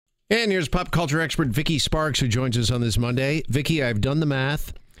And here's pop culture expert Vicky Sparks, who joins us on this Monday. Vicky, I've done the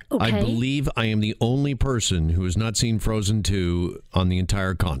math. Okay. I believe I am the only person who has not seen Frozen 2 on the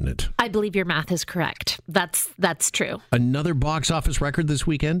entire continent. I believe your math is correct. That's true. Another box office record this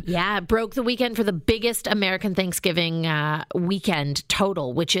weekend? Yeah, it broke the weekend for the biggest American Thanksgiving weekend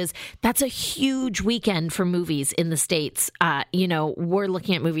total, that's a huge weekend for movies in the States. We're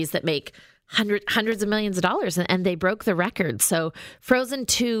looking at movies that make hundreds of millions of dollars, and they broke the record. So Frozen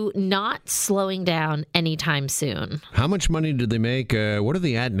 2 not slowing down anytime soon. How much money did they make? What are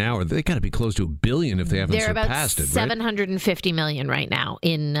they at now? They got to be close to $1 billion if they haven't surpassed it, right? $750 million right now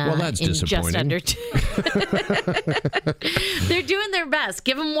in that's in disappointing. Just under They're doing their best.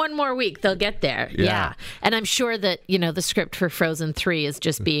 Give them one more week. They'll get there. Yeah. And I'm sure that, the script for Frozen 3 is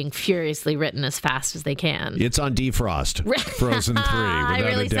just being furiously written as fast as they can. It's on defrost. Frozen 3, without I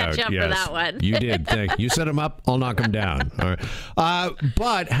really a doubt. set you up for that one. You did. Thank you. Set them up, I'll knock them down. All right.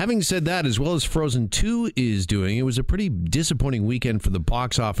 But having said that, as well as Frozen 2 is doing, it was a pretty disappointing weekend for the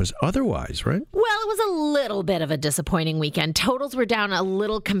box office otherwise, right? Well, it was a little bit of a disappointing weekend. Totals were down a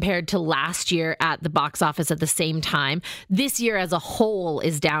little compared to last year at the box office at the same time. This year as a whole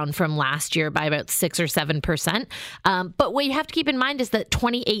is down from last year by about 6 or 7%. But what you have to keep in mind is that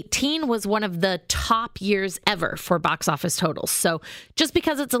 2018 was one of the top years ever for box office totals. So just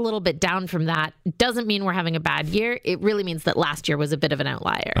because it's a little bit down from that doesn't mean we're having a bad year. It really means that last year was a bit of an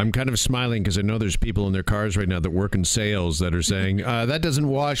outlier. I'm kind of smiling because I know there's people in their cars right now that work in sales that are saying, that doesn't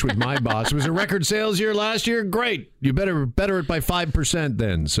wash with my boss. It was a record sales year last year. Great. You better it by 5%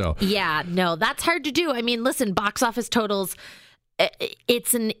 then. So yeah, no, that's hard to do. I mean, listen, box office totals,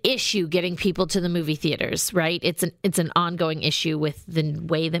 it's an issue getting people to the movie theaters, right? It's an ongoing issue with the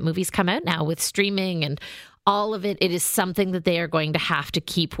way that movies come out now with streaming and all of it. It is something that they are going to have to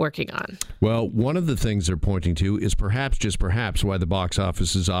keep working on. Well, one of the things they're pointing to is just perhaps, why the box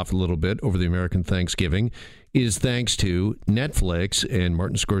office is off a little bit over the American Thanksgiving is thanks to Netflix and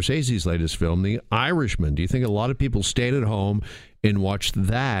Martin Scorsese's latest film, The Irishman. Do you think a lot of people stayed at home and watched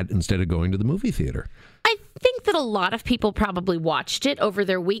that instead of going to the movie theater? I think that a lot of people probably watched it over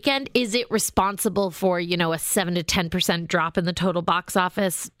their weekend. Is it responsible for, a 7 to 10% drop in the total box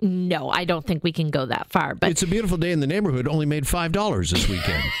office? No, I don't think we can go that far. But It's a Beautiful Day in the Neighborhood only made $5 this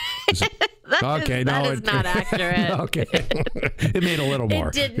weekend. That is not accurate. Okay. It made a little more.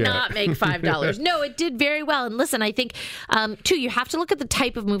 It did not make $5. No, it did very well. And listen, I think, too, you have to look at the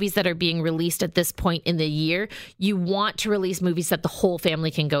type of movies that are being released at this point in the year. You want to release movies that the whole family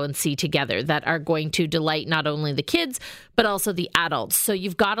can go and see together, that are going to delight not only the kids, but also the adults. So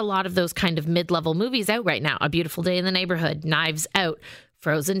you've got a lot of those kind of mid-level movies out right now. A Beautiful Day in the Neighborhood, Knives Out,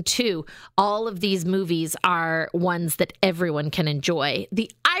 Frozen 2. All of these movies are ones that everyone can enjoy.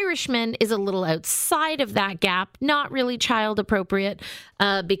 The Irishman is a little outside of that gap, not really child appropriate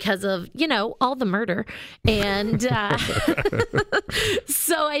because of, all the murder. And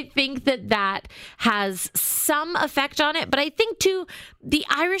so I think that has some effect on it. But I think, too, The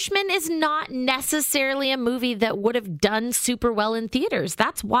Irishman is not necessarily a movie that would have done super well in theaters.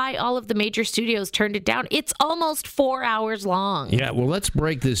 That's why all of the major studios turned it down. It's almost 4 hours long. Yeah, well, let's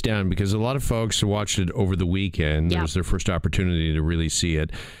break this down because a lot of folks watched it over the weekend. It was their first opportunity to really see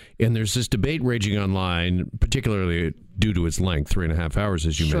it. And there's this debate raging online, particularly due to its length, 3.5 hours,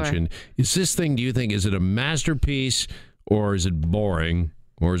 as you mentioned. Is this thing, do you think, is it a masterpiece or is it boring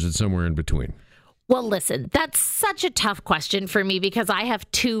or is it somewhere in between? Well, listen, that's such a tough question for me because I have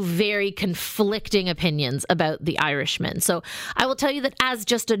two very conflicting opinions about The Irishman. So I will tell you that as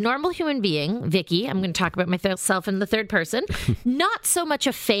just a normal human being, Vicky, I'm going to talk about myself in the third person, not so much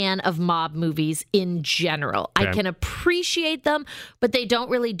a fan of mob movies in general. Okay. I can appreciate them, but they don't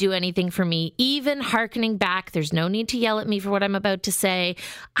really do anything for me. Even hearkening back, there's no need to yell at me for what I'm about to say.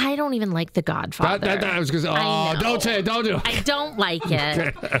 I don't even like The Godfather. I was going to say, don't say it, don't do it. I don't like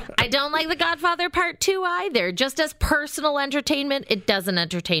it. I don't like The Godfather Part 2 either. Just as personal entertainment, it doesn't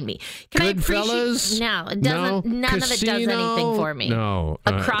entertain me. Can I appreciate? No, it doesn't. No. None Casino? of it does anything for me. No.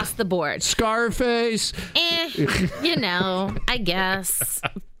 Across the board. Scarface. I guess.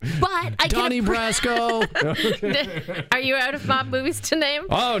 But I Donnie Brasco. Are you out of mob movies to name?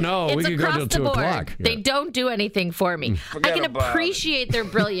 Oh, no. It's we could go till 2 o'clock. They don't do anything for me. I can appreciate their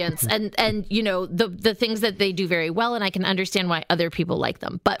brilliance and the things that they do very well, and I can understand why other people like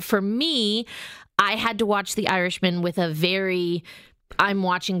them. But for me, I had to watch The Irishman with I'm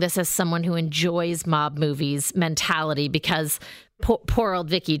watching this as someone who enjoys mob movies mentality because poor old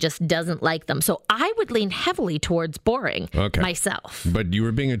Vicky just doesn't like them. So I would lean heavily towards boring myself. But you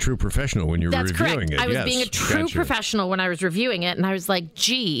were being a true professional when you were reviewing it. I was being a true professional when I was reviewing it. And I was like,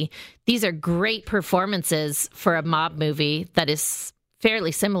 gee, these are great performances for a mob movie that is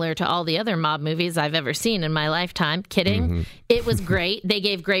fairly similar to all the other mob movies I've ever seen in my lifetime. Kidding. Mm-hmm. It was great. They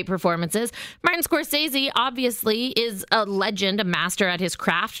gave great performances. Martin Scorsese obviously is a legend, a master at his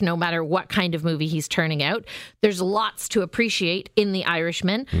craft, no matter what kind of movie he's turning out. There's lots to appreciate in The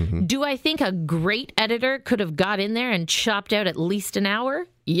Irishman. Mm-hmm. Do I think a great editor could have got in there and chopped out at least an hour?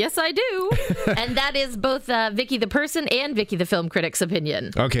 Yes, I do. And that is both Vicky the person and Vicky the film critic's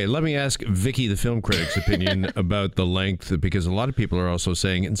opinion. Okay, let me ask Vicky the film critic's opinion about the length, because a lot of people are also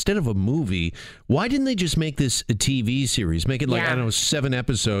saying, instead of a movie, why didn't they just make this a TV series? Make it like, I don't know, 7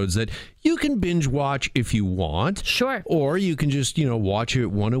 episodes that you can binge watch if you want. Sure. Or you can just, watch it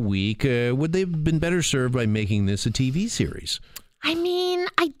one a week. Would they have been better served by making this a TV series? I mean,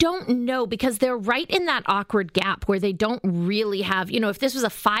 I don't know, because they're right in that awkward gap where they don't really have, if this was a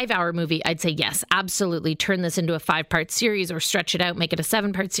 5-hour movie, I'd say, yes, absolutely, turn this into a 5-part series or stretch it out, make it a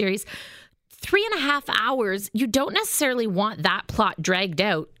 7-part series. 3.5 hours, you don't necessarily want that plot dragged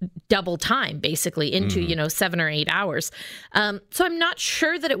out double time, basically, into, 7 or 8 hours. So I'm not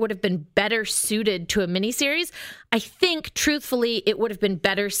sure that it would have been better suited to a miniseries. I think, truthfully, it would have been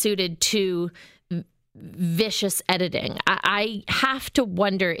better suited to vicious editing. I have to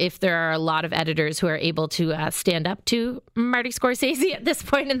wonder if there are a lot of editors who are able to stand up to Marty Scorsese at this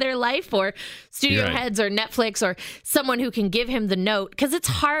point in their life, or studio heads or Netflix, or someone who can give him the note, because it's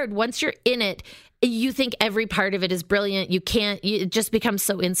hard once you're in it. You think every part of it is brilliant. It just becomes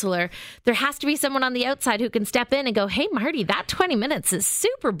so insular. There has to be someone on the outside who can step in and go, hey, Marty, that 20 minutes is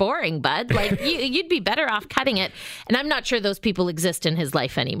super boring, bud. Like, you'd be better off cutting it. And I'm not sure those people exist in his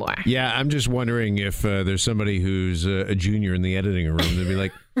life anymore. Yeah, I'm just wondering if there's somebody who's a junior in the editing room. They'd be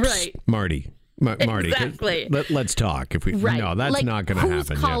like, right, Marty. Marty, exactly. Let's talk. No, that's not going to happen. Who's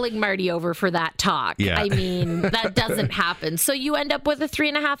calling Marty over for that talk? Yeah. I mean, that doesn't happen. So you end up with a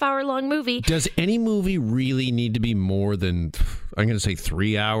 3.5 hour long movie. Does any movie really need to be more than, I'm going to say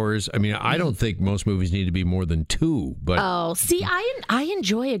 3 hours? I mean, I don't think most movies need to be more than 2. But see, I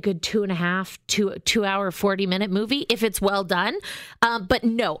enjoy a good 2.5, 2 hour, 40-minute movie if it's well done. But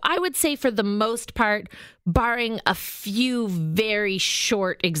no, I would say for the most part, barring a few very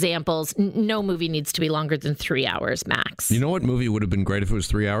short examples, no movie needs to be longer than 3 hours max. You know what movie would have been great if it was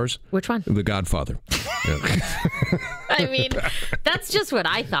 3 hours? Which one? The Godfather. I mean, that's just what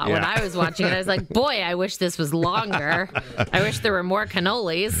I thought when I was watching it. I was like, boy, I wish this was longer. I wish there were more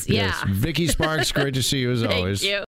cannolis. Yes. Vicky Sparks, great to see you as always. Thank you.